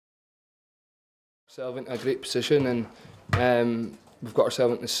Ourselves in a great position, and we've got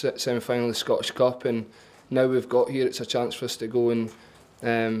ourselves in the semi-final of the Scottish Cup, and now we've got here, it's a chance for us to go and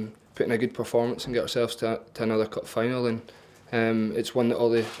put in a good performance and get ourselves to another cup final, and it's one that all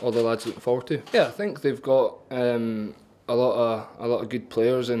the lads are looking forward to. Yeah, I think they've got a lot of good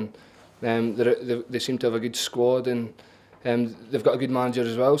players, and they seem to have a good squad, and they've got a good manager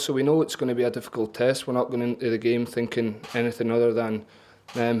as well. So we know it's going to be a difficult test. We're not going into the game thinking anything other than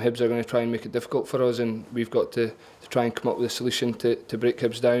Hibs are going to try and make it difficult for us, and we've got to try and come up with a solution to break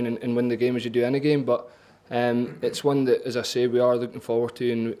Hibs down and win the game as you do any game. But it's one that, as I say, we are looking forward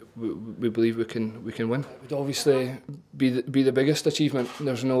to, and we believe we can win. It would obviously be the biggest achievement.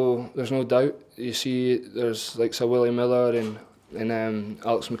 There's no doubt. You see, there's like Sir Willie Miller and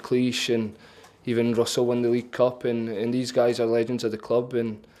Alex McLeish, and even Russell won the League Cup, and these guys are legends of the club.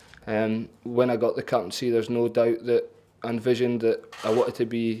 And when I got the captaincy, there's no doubt that I envisioned that I wanted to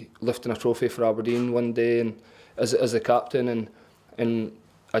be lifting a trophy for Aberdeen one day, and as the captain, and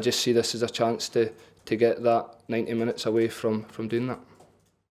I just see this as a chance to get that 90 minutes away from doing that.